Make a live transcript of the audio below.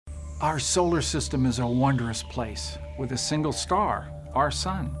Our solar system is a wondrous place with a single star, our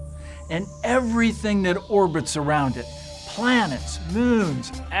sun, and everything that orbits around it, planets,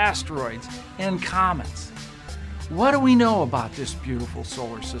 moons, asteroids, and comets. What do we know about this beautiful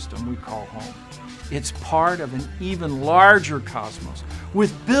solar system we call home? It's part of an even larger cosmos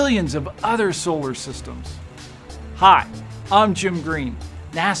with billions of other solar systems. Hi, I'm Jim Green,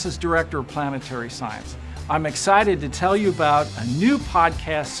 NASA's Director of Planetary Science. I'm excited to tell you about a new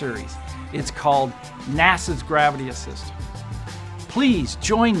podcast series. It's called NASA's Gravity Assist. Please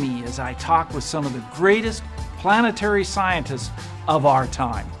join me as I talk with some of the greatest planetary scientists of our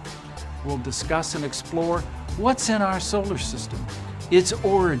time. We'll discuss and explore what's in our solar system, its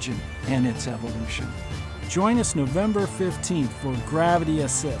origin, and its evolution. Join us November 15th for Gravity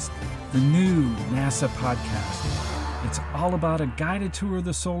Assist, the new NASA podcast. It's all about a guided tour of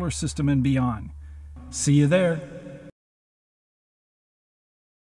the solar system and beyond. See you there.